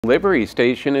Delivery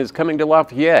station is coming to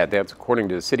Lafayette. That's according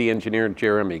to city engineer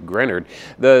Jeremy Grenard.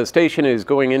 The station is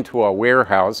going into a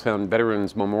warehouse on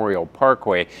Veterans Memorial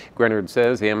Parkway. Grenard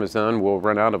says Amazon will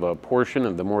run out of a portion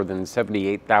of the more than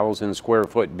 78,000 square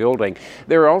foot building.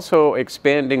 They're also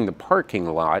expanding the parking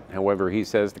lot. However, he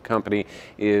says the company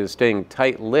is staying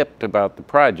tight-lipped about the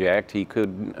project. He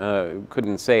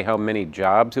couldn't say how many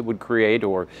jobs it would create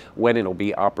or when it'll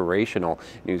be operational.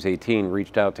 News 18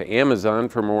 reached out to Amazon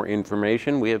for more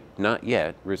information. We have not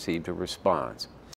yet received a response.